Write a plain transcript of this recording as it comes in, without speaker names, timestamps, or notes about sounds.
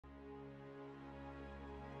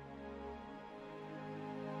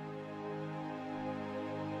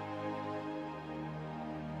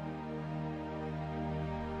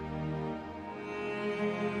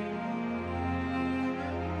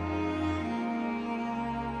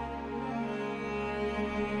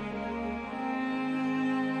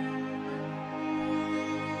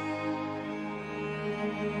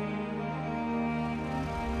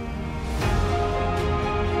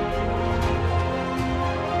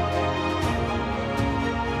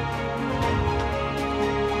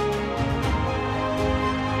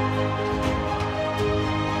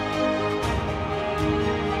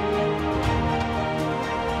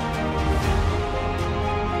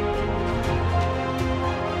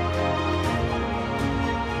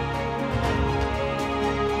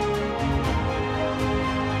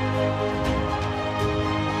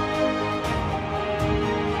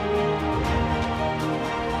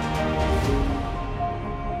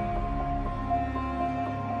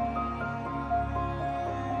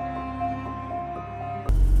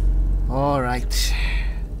Alright.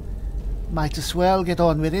 Might as well get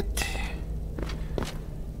on with it.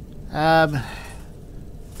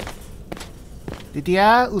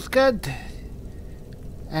 Lydia, Uthgard.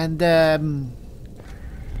 And,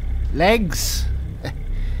 legs.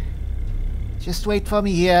 Just wait for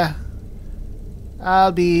me here.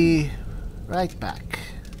 I'll be right back.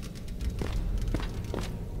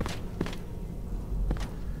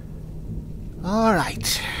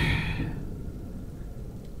 Alright.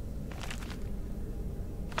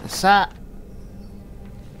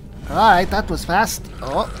 Alright, that was fast.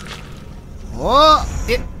 Oh. Oh!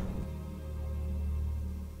 It.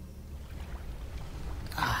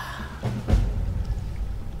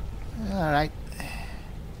 Alright.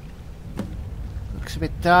 Looks a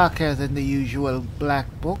bit darker than the usual black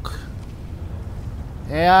book.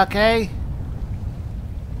 Hey, Arkay?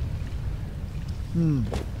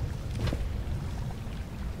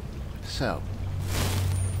 So.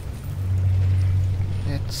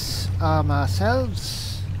 Let's arm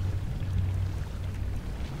ourselves.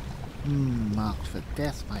 Marked for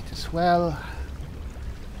death, might as well.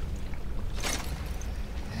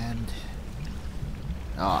 And...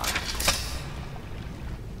 alright.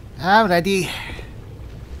 I'm ready.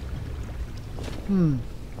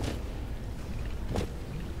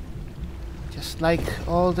 Just like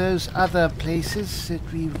all those other places that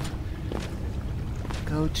we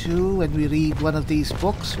go to when we read one of these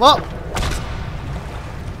books. Whoa!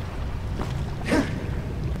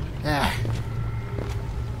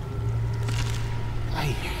 I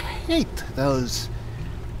hate those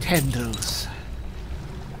tendrils.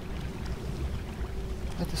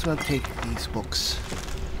 Might as well take these books.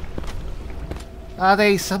 Are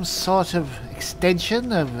they some sort of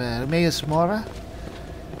extension of Maeus Mora?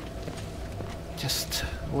 Just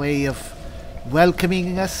a way of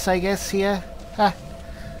welcoming us, I guess, here? Ha!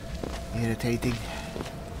 Irritating.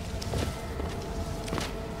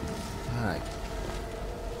 Alright.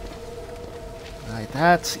 Right,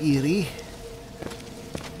 that's eerie.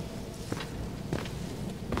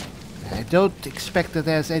 I don't expect that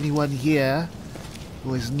there's anyone here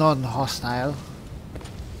who is non-hostile.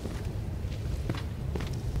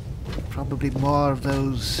 Probably more of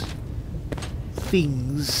those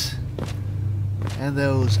things and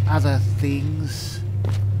those other things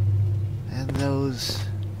and those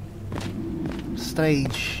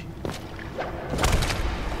strange...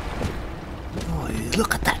 oh,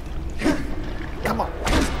 look at that! Come on!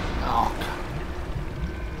 Oh.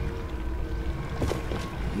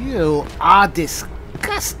 You are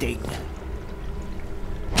disgusting!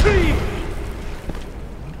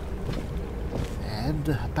 And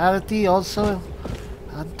apparently also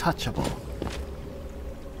untouchable.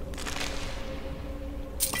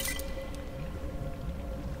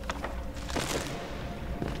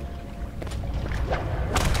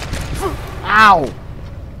 Ow!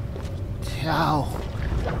 Ow!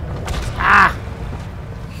 Ah!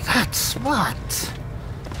 That's smart!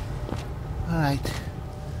 Alright.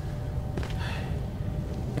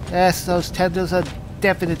 Yes, those tendrils are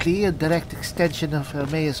definitely a direct extension of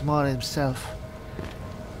Maeus Mora himself.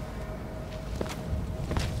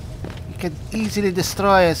 He can easily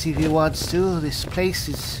destroy us if he wants to. This place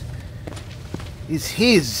is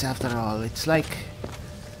his, after all. It's like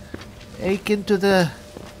akin to the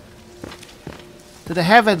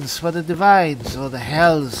heavens for the divines, or the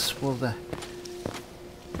hells for the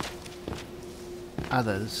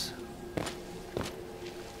others.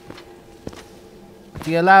 But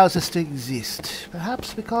he allows us to exist,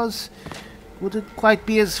 perhaps because it wouldn't quite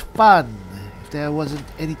be as fun if there wasn't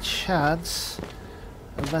any chance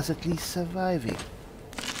of us at least surviving.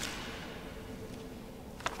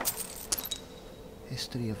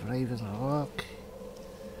 History of Raven Rock.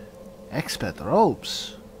 Expert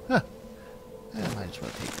robes. Huh. I might as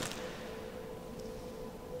well take them.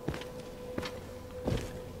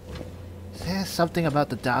 Is there something about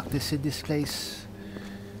the darkness in this place?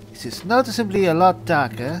 This is noticeably a lot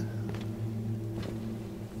darker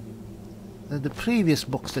than the previous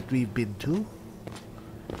books that we've been to.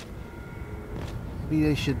 Maybe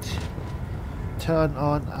I should turn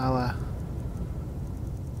on our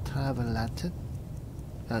travel lantern.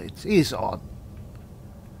 It is on.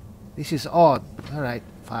 This is on. Alright,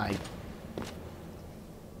 fine.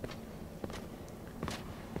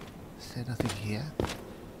 Is there nothing here?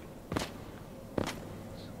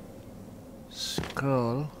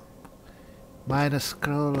 Scroll. Minor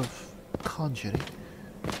scroll of conjuring.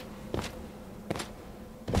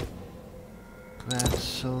 Grand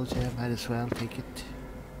soldier, might as well take it.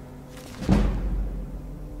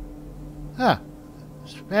 Ah,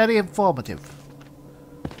 it's very informative.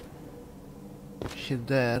 Should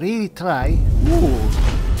really try. Ooh,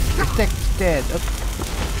 Detect dead.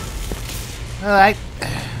 Alright.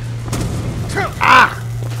 Ah!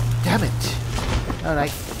 Damn it.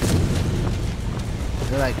 Alright.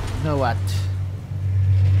 Alright, you know what?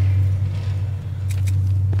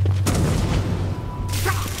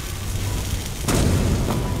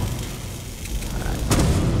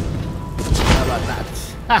 How about that?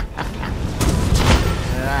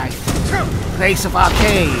 Alright. Cleric of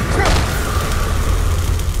Arkay.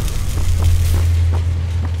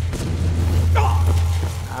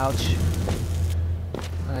 Ouch.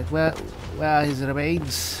 Alright, where are his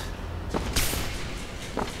remains?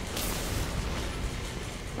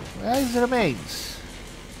 Where are his remains?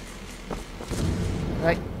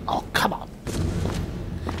 Right. Oh, come on.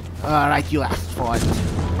 Alright, you asked for it.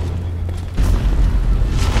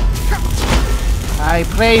 I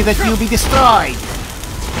pray that you be destroyed.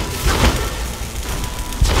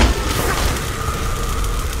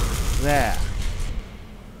 There.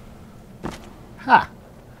 Ha!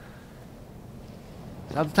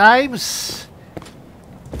 Sometimes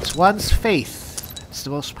it's one's faith that's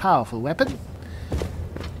the most powerful weapon.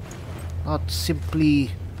 Not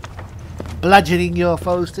simply bludgeoning your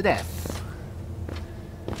foes to death.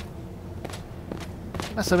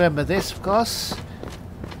 You must remember this, of course.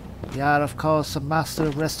 We are, of course, a master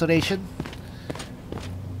of restoration.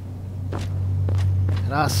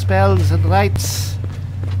 And our spells and rites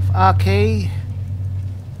of Arkay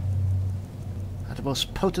are the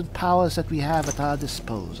most potent powers that we have at our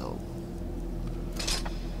disposal.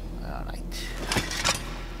 Alright.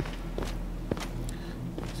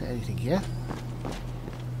 Is there anything here?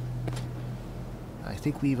 I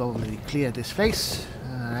think we've already cleared this place.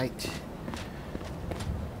 Alright.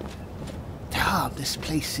 Damn, this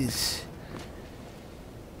place is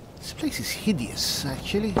hideous,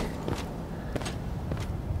 actually.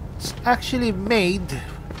 It's actually made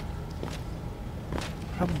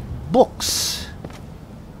from books.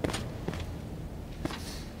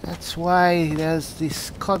 That's why there's this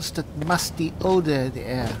constant musty odor in the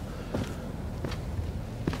air.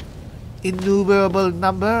 Innumerable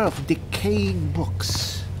number of decaying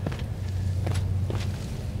books.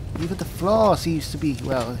 Even the floor seems to be,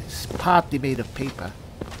 well, it's partly made of paper.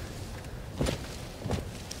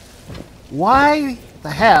 Why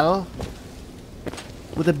the hell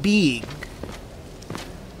would a being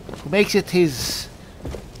who makes it his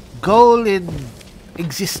goal in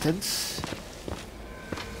existence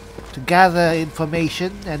to gather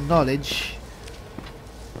information and knowledge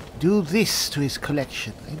do this to his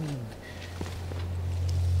collection? I mean,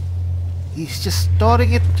 he's just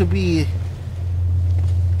storing it to be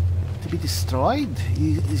destroyed?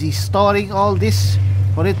 Is he storing all this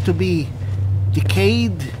for it to be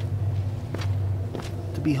decayed?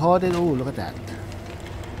 To be hoarded? Oh, look at that.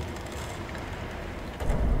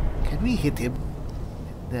 Can we hit him?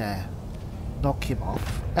 There. Knock him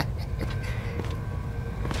off.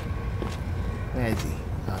 Where is he?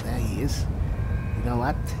 Oh, there he is. You know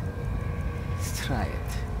what? Let's try it.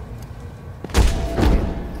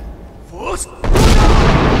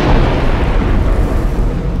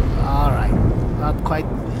 Alright. Not quite...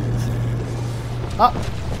 Oh!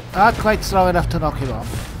 Not quite strong enough to knock him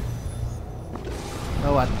off. You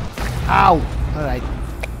know what? Ow! Alright.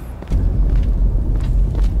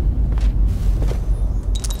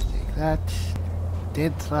 Take that.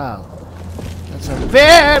 Dead trowel. That's a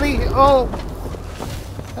very... Oh!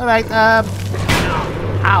 Alright,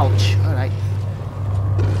 ouch! Alright.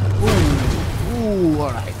 Ooh,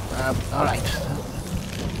 alright. Alright. Alright.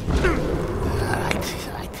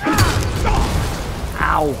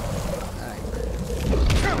 Ow! Alright.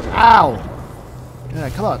 Ow!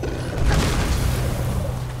 Alright, come on.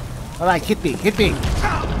 Alright, hit me, hit me!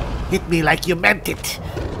 Hit me like you meant it!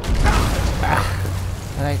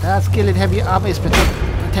 Alright, our skill in heavy armor is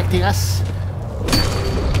protecting us.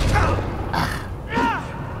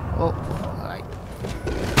 Oh, alright.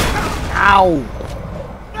 Ow!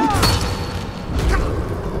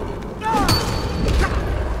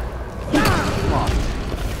 Come on.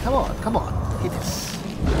 Come on, come on. Hit us.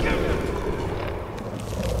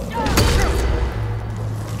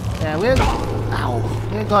 Yeah, we're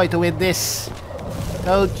going to win this.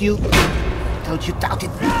 Don't you doubt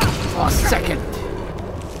it for a second.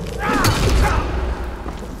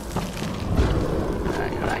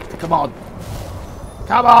 Alright, come on.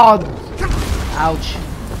 Come on! Ouch.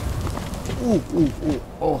 Ooh, ooh, ooh,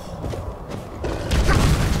 oh.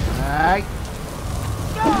 Alright.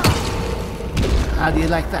 How do you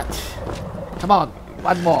like that? Come on,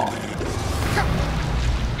 one more.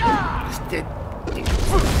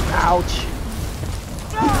 Ouch.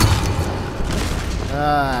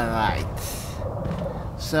 Alright.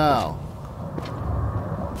 So.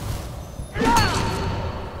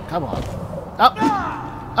 Come on. Up!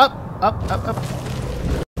 Up! Up! Up! Up!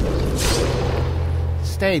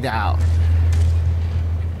 Stay down.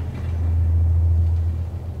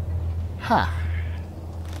 Huh.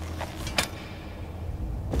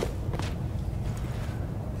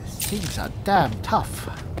 These things are damn tough.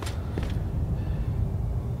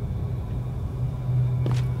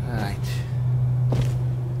 Alright.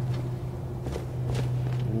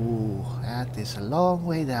 Ooh, that is a long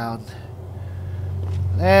way down.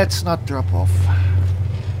 Let's not drop off.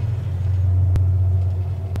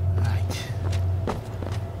 Right.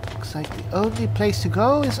 Looks like the only place to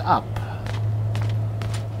go is up.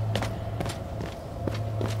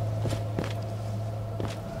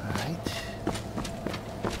 Right.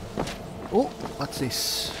 Oh, what's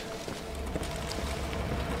this?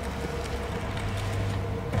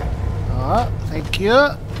 Oh, thank you,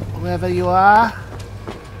 whoever you are.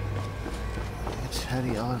 Let's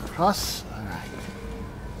hurry on across.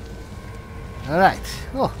 Alright.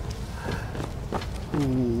 Oh.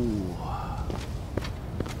 Ooh.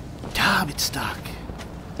 Damn, it's dark.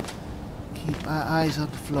 Keep our eyes on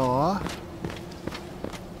the floor.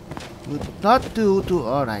 Would not do to...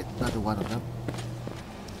 Alright, another one of them.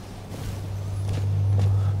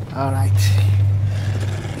 Alright.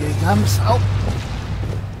 Here he comes. Oh!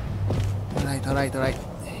 Alright, alright, alright.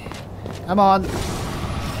 Come on.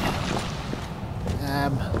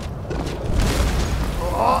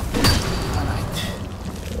 Oh!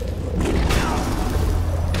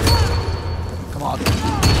 Come on.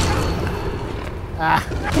 Ah.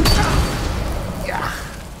 Yeah.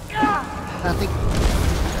 Nothing.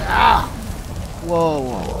 Ah. Whoa,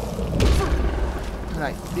 whoa.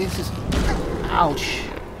 Alright, this is... Ouch.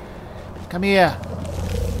 Come here.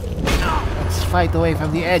 Let's fight away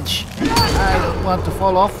from the edge. I don't want to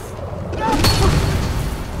fall off.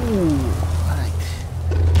 Ooh.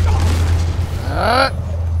 Alright.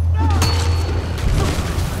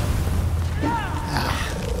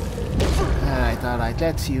 Alright,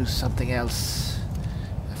 let's use something else.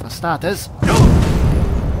 For starters,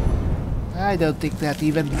 I don't think that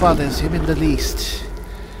even bothers him in the least.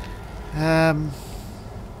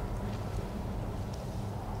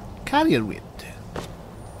 Carrier wind.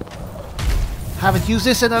 Haven't used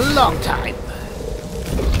this in a long time.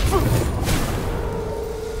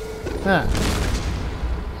 Huh.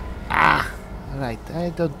 Ah, right. I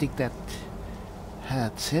don't think that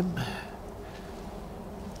hurts him.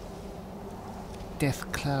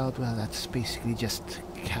 Death cloud, well, that's basically just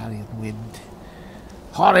carrion wind.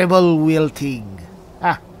 Horrible wilting.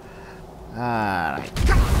 Ah. Alright.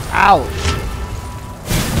 Ow!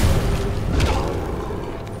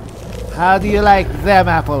 How do you like them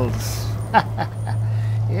apples?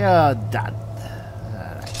 You're done.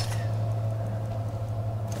 Alright.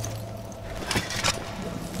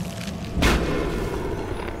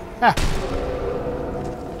 Ah.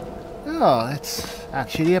 Oh, it's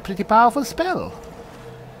actually a pretty powerful spell.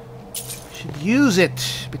 Should use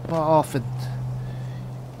it a bit more often,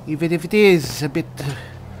 even if it is a bit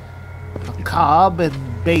macabre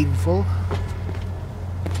and baneful.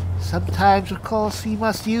 Sometimes, of course, we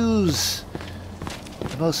must use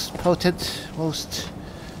the most potent, most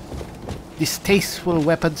distasteful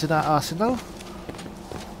weapons in our arsenal.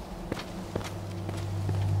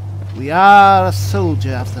 We are a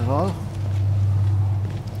soldier, after all.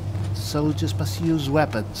 Soldiers must use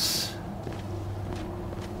weapons.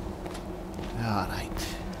 Alright.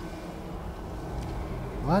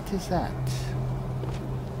 What is that?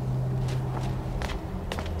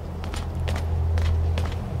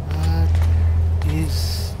 What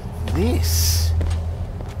is this?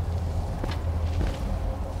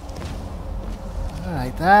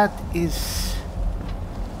 Alright, that is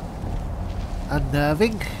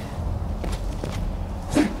unnerving.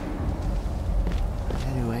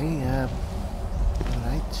 Anyway,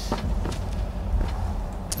 alright.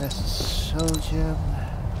 Soldier.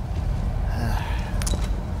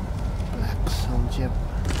 Black soldier.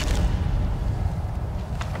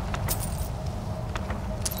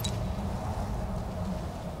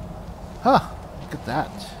 Huh, look at that.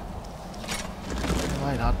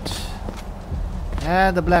 Why not?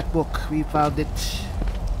 And the black book, we found it.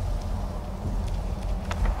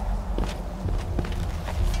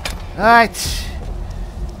 Alright.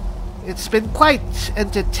 It's been quite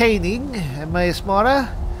entertaining, Miss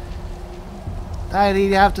Mora. I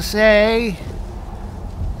really have to say,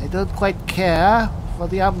 I don't quite care for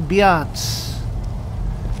the ambiance.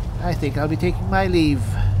 I think I'll be taking my leave.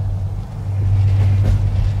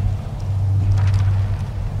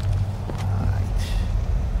 Alright.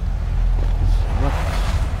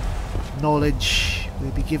 What knowledge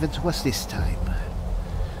will be given to us this time?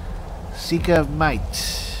 Seeker of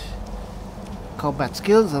Might. combat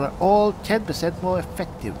skills and are all 10% more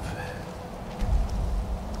effective.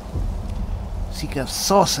 Seeker of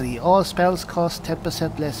Sorcery. All spells cost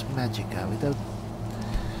 10% less magicka. We don't...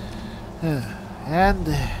 and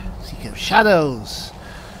Seeker of Shadows.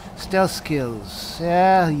 Stealth skills.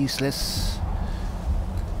 Yeah, useless.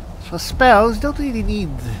 For spells, don't really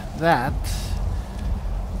need that.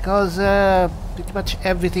 Because pretty much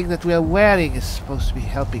everything that we are wearing is supposed to be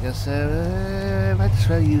helping us. Might as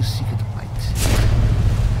well use Secret of Might.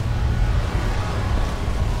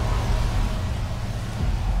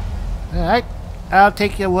 Alright, I'll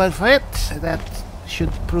take your word for it. That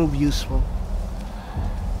should prove useful.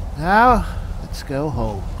 Now, let's go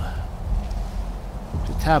home.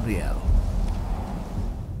 To Tabriel.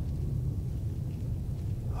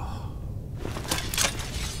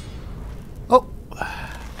 Oh!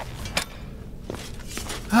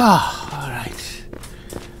 Ah, alright.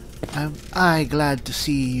 I'm glad to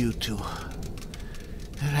see you two.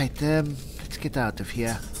 Alright, let's get out of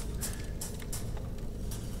here.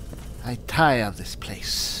 I tire of this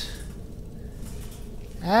place.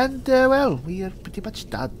 And, well, we are pretty much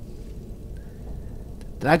done.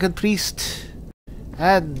 Dragon Priest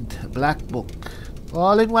and Black Book.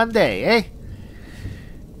 All in one day, eh?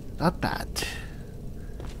 Not bad.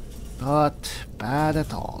 Not bad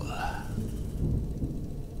at all.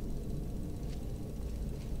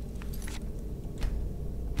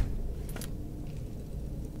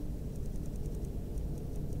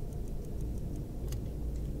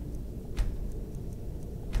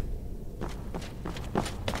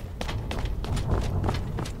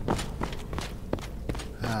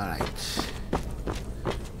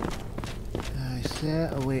 Is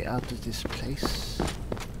there a way out of this place?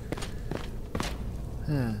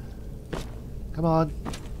 Huh. Come on.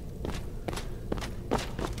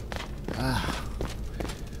 Ah.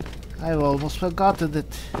 I've almost forgotten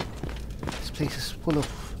that this place is full of,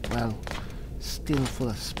 well, still full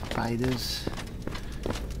of spiders.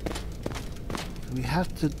 We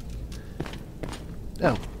have to...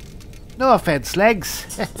 Oh. No offense,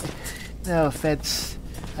 legs. No offense.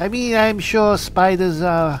 I mean, I'm sure spiders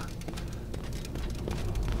are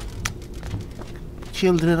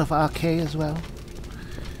children of Arkay as well.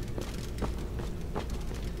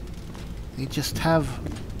 They just have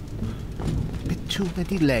a bit too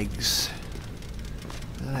many legs.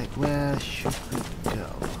 Alright, where should we go?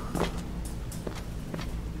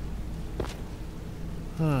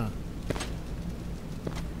 Huh.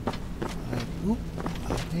 Oop,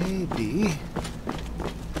 maybe. Is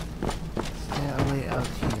there a way out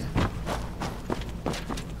here?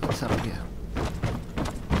 What's up here?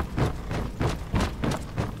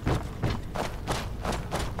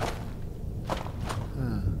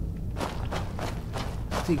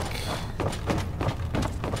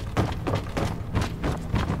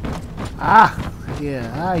 Ah!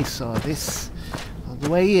 Yeah, I saw this on the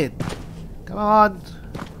way in. Come on!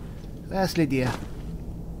 Where's Lydia?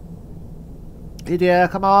 Lydia,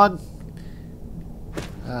 come on!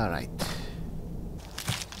 Alright.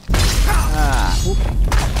 Ah, oop.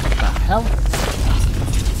 What the hell?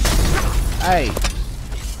 Hey!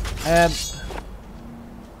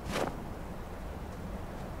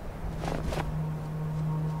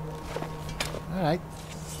 Alright.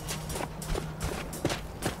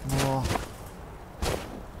 More.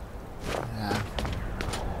 Yeah.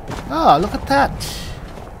 Oh, look at that!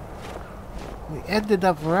 We ended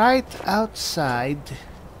up right outside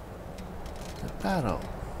the barrow.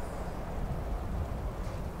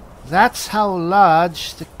 That's how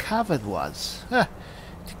large the cavern was. Huh.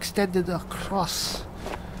 It extended across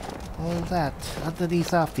all that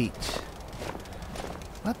underneath our feet.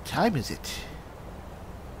 What time is it?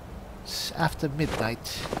 It's after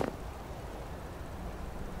midnight.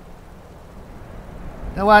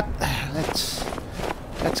 You know what?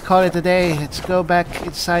 Let's call it a day. Let's go back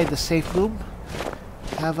inside the safe room.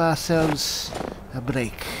 Have ourselves a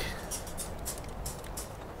break.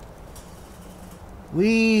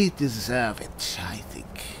 We deserve it, I think.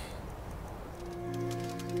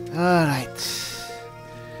 Alright.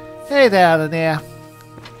 Hey there, Ordinator.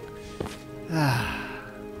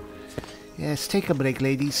 Yes, take a break,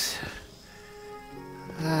 ladies.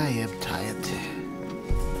 I am tired.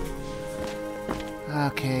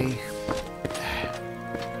 Okay.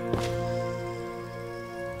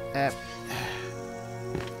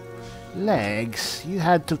 Legs, you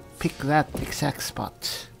had to pick that exact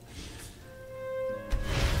spot.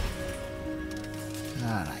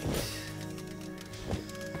 Alright.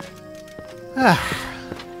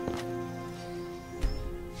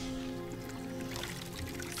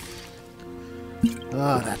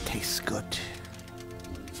 Oh, that tastes good.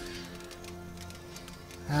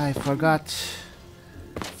 I forgot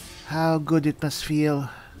how good it must feel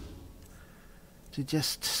to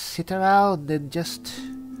just sit around and just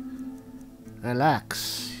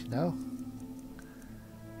relax, you know?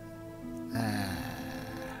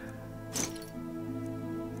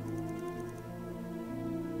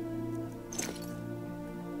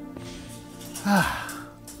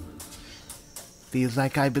 Feels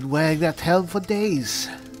like I've been wearing that helm for days.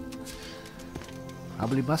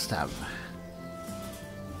 Probably must have.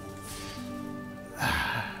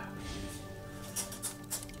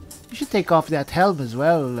 You should take off that helm as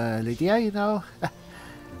well, Lydia, you know.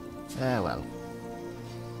 Well.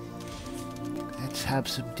 Let's have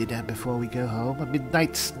some dinner before we go home. A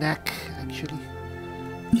midnight snack, actually.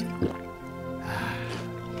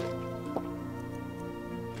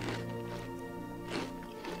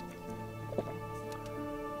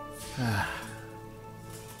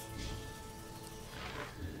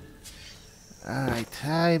 Alright,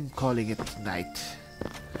 I'm calling it night.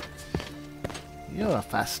 You're a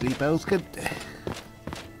fast sleeper, Osgood.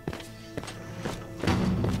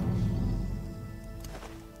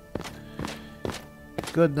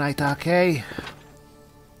 Good night, Arkay.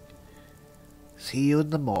 See you in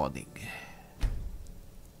the morning.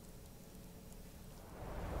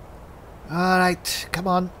 Alright, come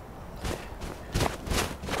on.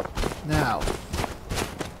 Now.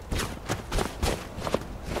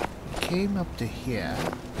 We came up to here.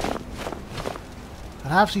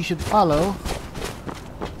 Perhaps we should follow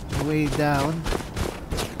the way down.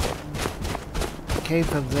 We came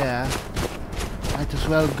from there. Might as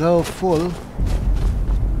well go full.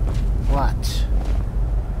 What?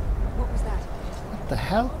 What was that? What the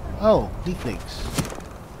hell? Oh, leaflings.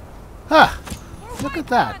 Ha! Look at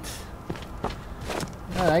that.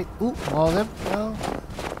 Alright. Ooh, more of them. Well,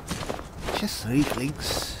 just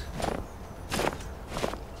leaflings.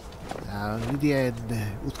 Now, Lydia and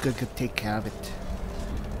Utka can take care of it.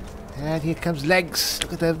 And here comes legs.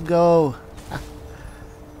 Look at them go. Ah.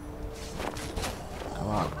 Come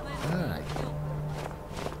on. Alright.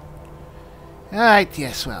 Alright,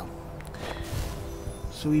 yes, well.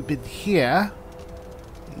 So we've been here.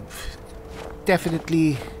 We've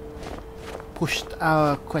definitely pushed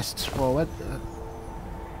our quests forward.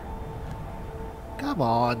 Come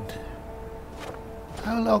on.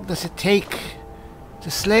 How long does it take to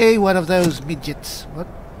slay one of those midgets? What?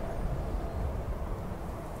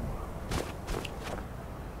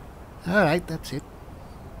 Alright, that's it.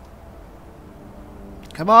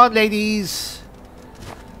 Come on, ladies.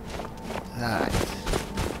 Alright.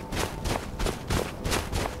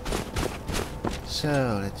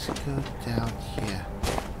 So, let's go down here.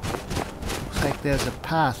 Looks like there's a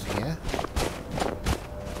path here.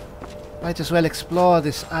 Might as well explore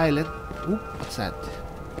this island. Ooh, what's that?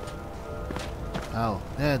 Oh,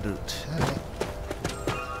 land route. Alright.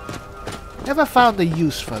 Never found a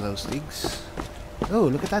use for those things. Oh,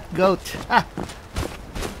 look at that goat. Ah!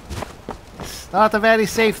 It's not a very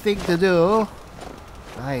safe thing to do.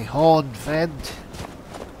 My horned friend.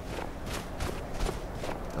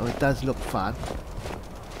 Oh, it does look fun.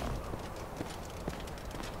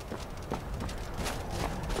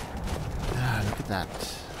 Ah, look at that.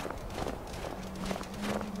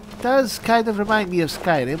 It does kind of remind me of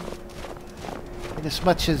Skyrim. In as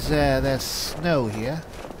much as there's snow here.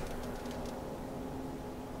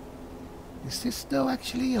 Is this snow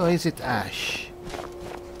actually, or is it ash?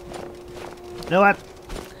 You know what?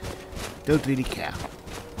 Don't really care.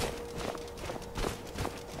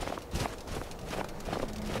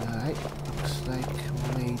 Alright, looks like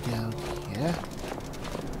way down here.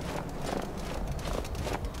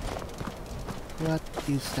 What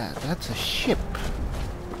is that? That's a ship.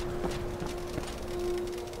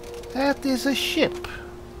 That is a ship.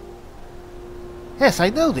 Yes, I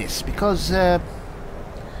know this because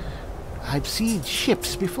I've seen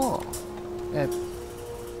ships before. I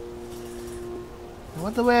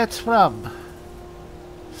wonder where it's from.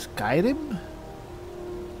 Skyrim?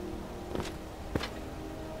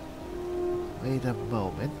 Wait a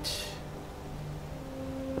moment.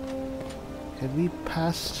 Can we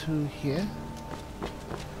pass through here?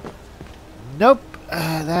 Nope.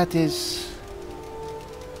 That is...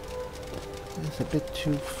 That's a bit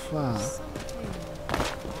too far.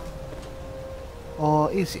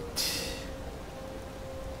 Or is it?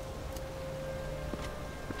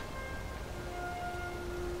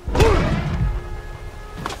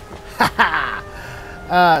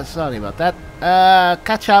 Haha! Sorry about that.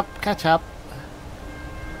 Catch up, catch up.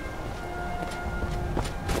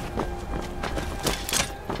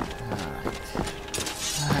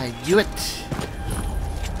 Alright. I knew it!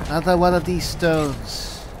 Another one of these stones.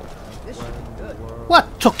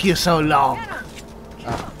 What took you so long?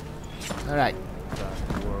 Oh. Alright.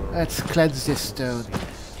 Let's cleanse this stone.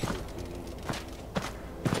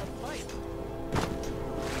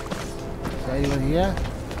 Is there anyone here?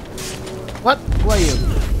 What? Who are you?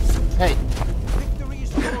 Hey.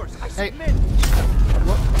 Hey.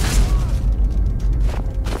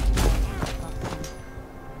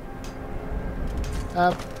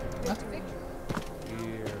 What? What?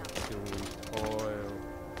 Here to toil.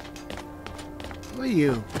 Who are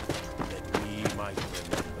you? That we might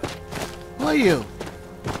remember. Who are you?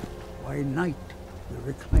 By night we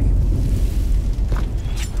reclaim.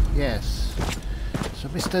 Yes. So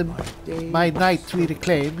Mr. My Knight we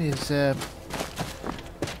reclaim is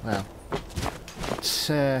well,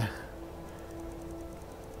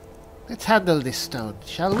 let's handle this stone,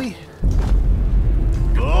 shall we?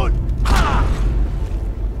 Good.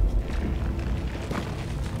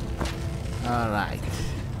 Alright.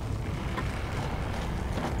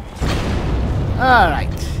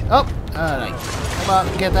 Alright. Oh, alright. Come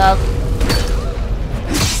on, get out.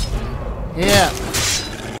 Here.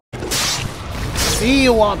 See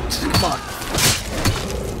you want. Come on.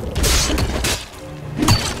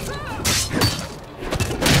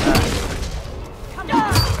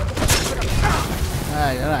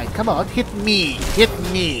 Alright, alright. Come on, hit me. Hit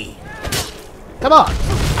me. Come on.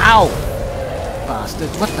 Ow. Bastard.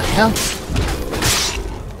 What the hell?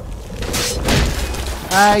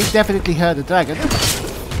 I definitely heard a dragon.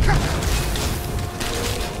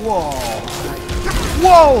 Whoa!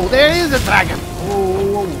 Whoa! There is a dragon!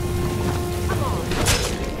 Whoa!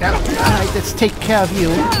 Yeah, alright, let's take care of you.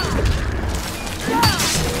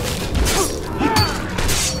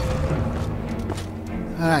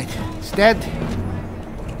 Alright, it's dead.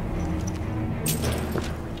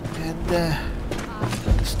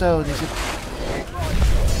 And stone, is it?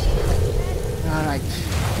 Alright.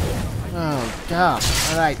 Oh, damn.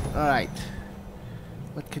 Alright, alright.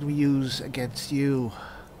 What can we use against you?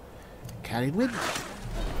 Carrying wind?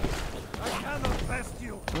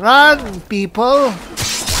 Run, people!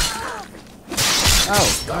 Oh,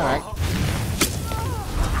 alright.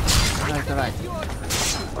 Alright, alright.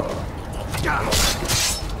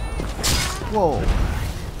 Whoa.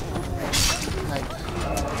 Right.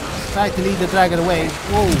 Try to lead the dragon away.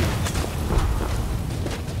 Whoa.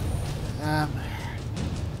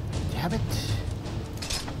 Damn it.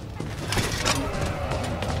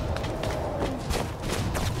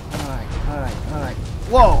 Alright, alright, alright.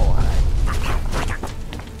 Whoa!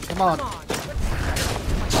 Come on.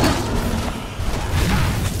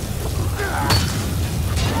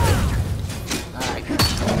 Alright.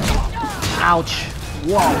 Ouch.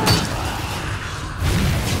 Whoa.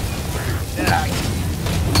 Alright.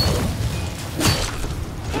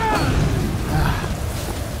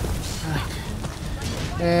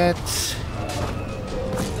 Let's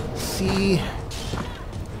see.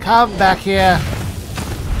 Come back here.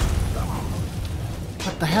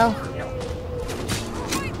 What the hell?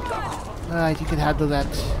 Alright, you can handle that.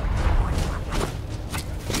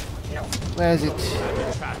 Where is it?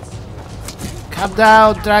 Come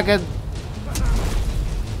down, dragon.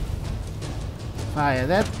 Fire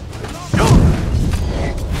that.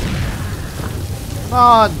 Come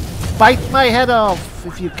on, bite my head off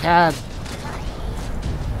if you can.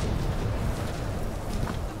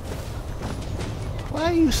 Why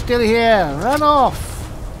are you still here? Run off!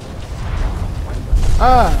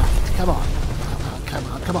 Ah, come on. Come on, come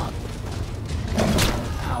on, come on.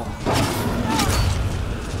 Ow.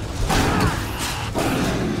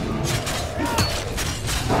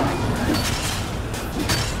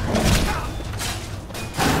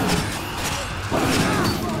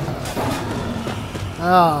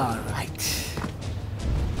 All right.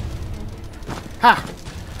 Ha!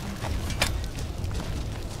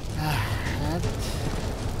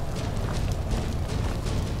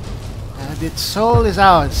 And its soul is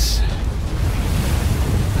ours.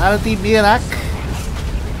 Hardy Mirak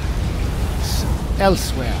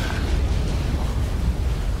elsewhere.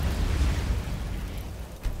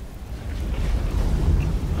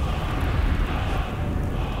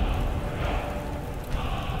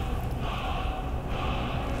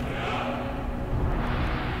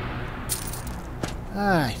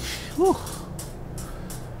 Alright. Whew.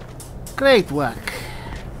 Great work.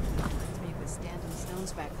 Make the standing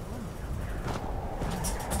stones back home.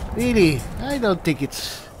 Really, I don't think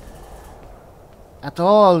it's at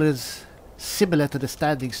all as similar to the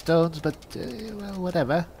standing stones, but well,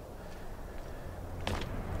 whatever.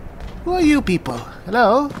 Who are you people?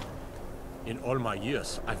 Hello? In all my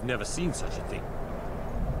years, I've never seen such a thing.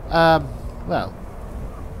 Well,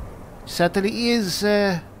 certainly is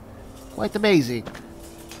quite amazing.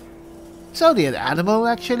 It's only an animal,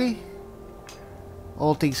 actually.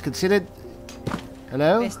 All things considered.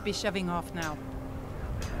 Hello? Best be shoving off now.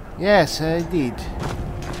 Yes, indeed.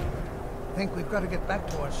 I think we've got to get back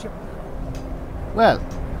to our ship. Well.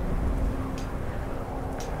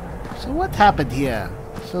 So what happened here?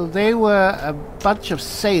 So they were a bunch of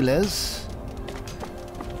sailors,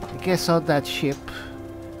 I guess, on that ship.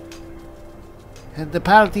 And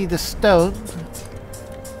apparently the stone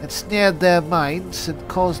had snared their minds and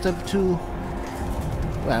caused them to,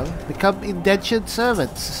 well, become indentured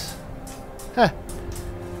servants. Huh.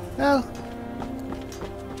 Well,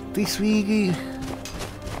 at least we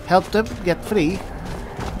helped them get free.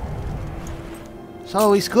 It's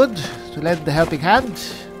always good to lend a helping hand.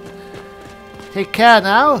 Take care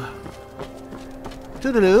now.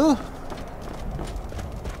 Toodaloo.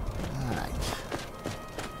 Alright.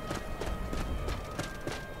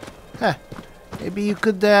 Huh. Maybe you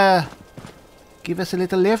could give us a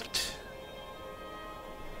little lift?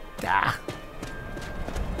 Ah.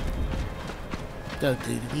 Don't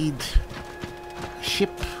really need a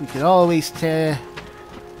ship. We can always head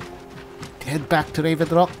back to Raven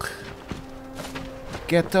Rock.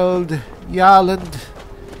 Get old Yarland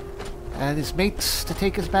and his mates to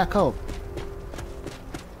take us back home.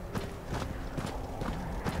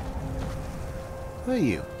 Who are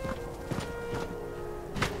you?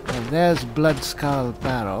 And there's Bloodskull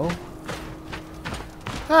Barrow.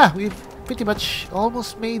 Ah, we've pretty much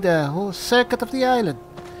almost made a whole circuit of the island.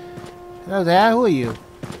 Hello there, who are you?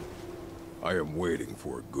 I am waiting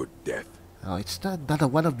for a good death. Oh, it's not another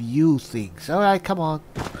one of you things. Alright, come on.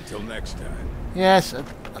 Until next time. Yes,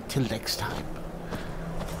 until next time.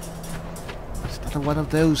 It's another one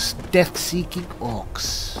of those death-seeking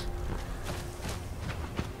orcs.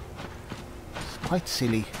 It's quite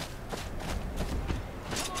silly.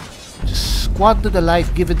 Just squander the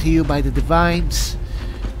life given to you by the divines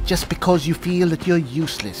just because you feel that you're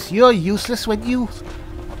useless. You're useless when you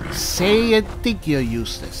say and think you're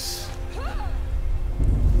useless.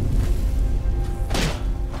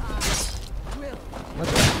 What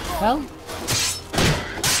the hell?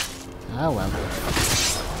 Ah well.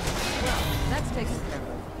 That's taken care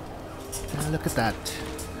of. Look at that.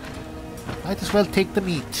 Might as well take the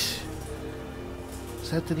meat.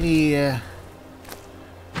 Certainly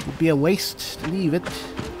would be a waste to leave it.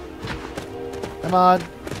 Come on.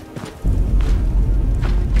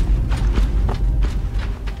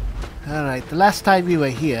 Alright, the last time we were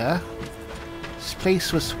here, this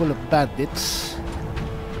place was full of bandits.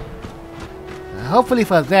 Hopefully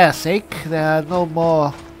for their sake, there are no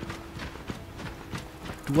more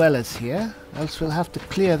dwellers here, else we'll have to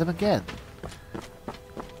clear them again.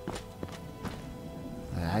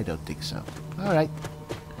 I don't think so. Alright.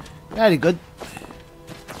 Very good.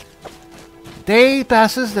 Day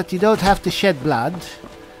passes that you don't have to shed blood.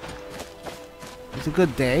 It's a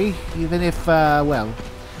good day, even if, well,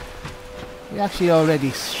 we actually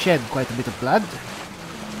already shed quite a bit of blood.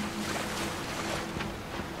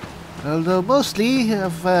 Although mostly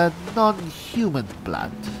of non-human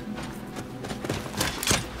blood.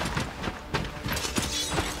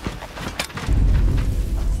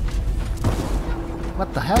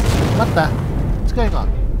 What the hell? What the? What's going on?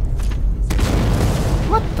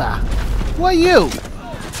 What the? Who are you?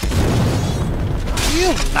 Are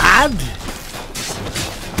you mad?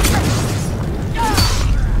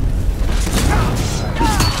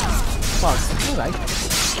 Fuck, alright.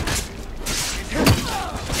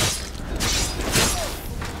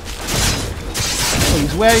 Oh,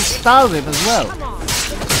 he's wearing Skyrim as well.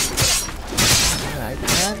 Alright,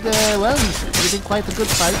 and well, he's giving quite a good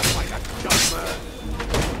fight.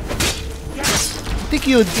 I think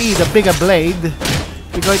you would need a bigger blade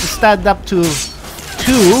if you're going to stand up to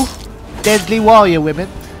two deadly warrior women.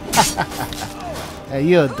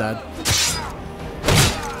 You're done.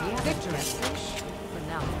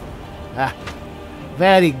 Ah,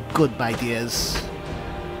 very good, my dears.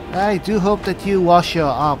 I do hope that you wash your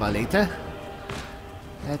armor later.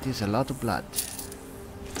 That is a lot of blood.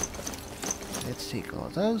 Let's take all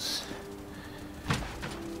those.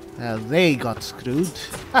 Well, they got screwed.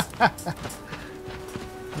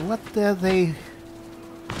 What are they?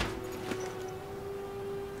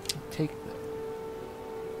 Take them.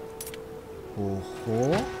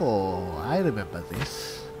 Oh, I remember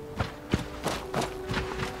this.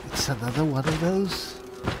 It's another one of those.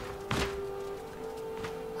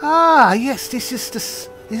 Ah, yes, this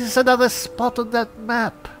is another spot on that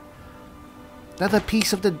map. Another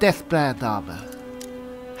piece of the Deathbrand armor.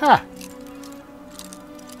 Ha!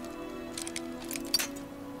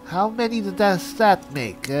 How many does that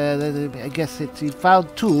make? I guess we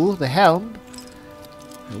found two, the helm.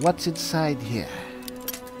 What's inside here?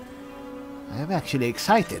 I'm actually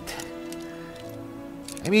excited.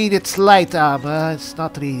 I mean, it's light armor, it's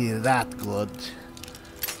not really that good.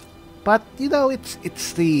 But, you know,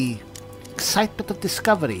 it's the excitement of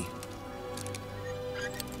discovery.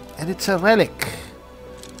 And it's a relic.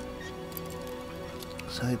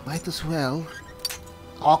 So it might as well...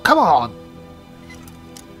 Oh, come on!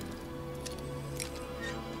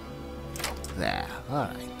 There,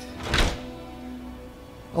 alright.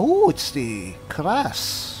 Oh, it's the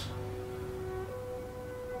Crass.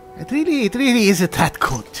 It really isn't that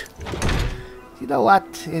good. You know what?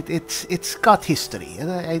 It's got history,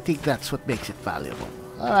 and I think that's what makes it valuable.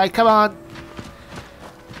 Alright, come on.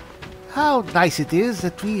 How nice it is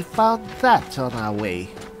that we found that on our way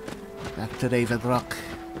back to Raven Rock.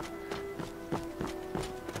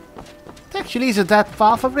 It actually isn't that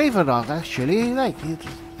far from Raven Rock, actually. Like,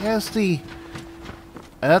 there's the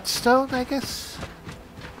Earthstone, I guess.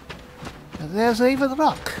 And there's Raven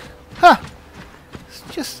Rock. Huh! It's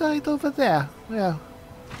just right over there. Yeah.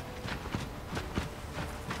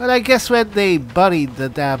 Well, I guess when they buried the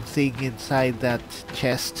damn thing inside that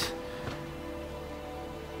chest...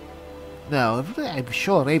 No, I'm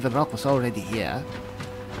sure Raven Rock was already here.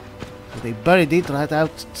 So they buried it right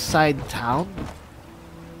outside town.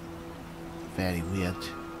 Very weird.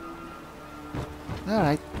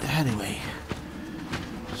 Alright, anyway.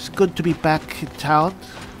 It's good to be back in town.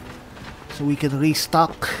 So we can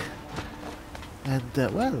restock.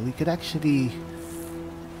 And, well, we can actually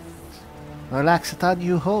relax at our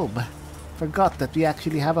new home. Forgot that we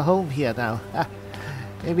actually have a home here now.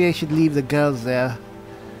 Maybe I should leave the girls there.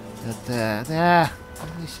 But, nah,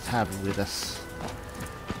 we should have them with us.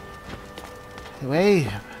 Anyway,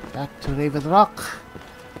 back to Raven Rock.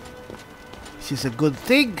 Which is a good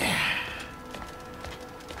thing.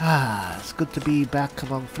 It's good to be back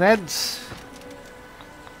among friends.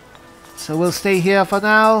 So we'll stay here for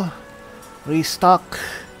now. Restock.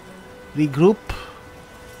 Regroup.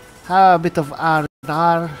 Have a bit of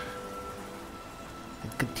R&R.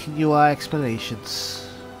 And continue our explorations.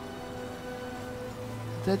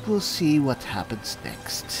 Then we'll see what happens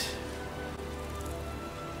next.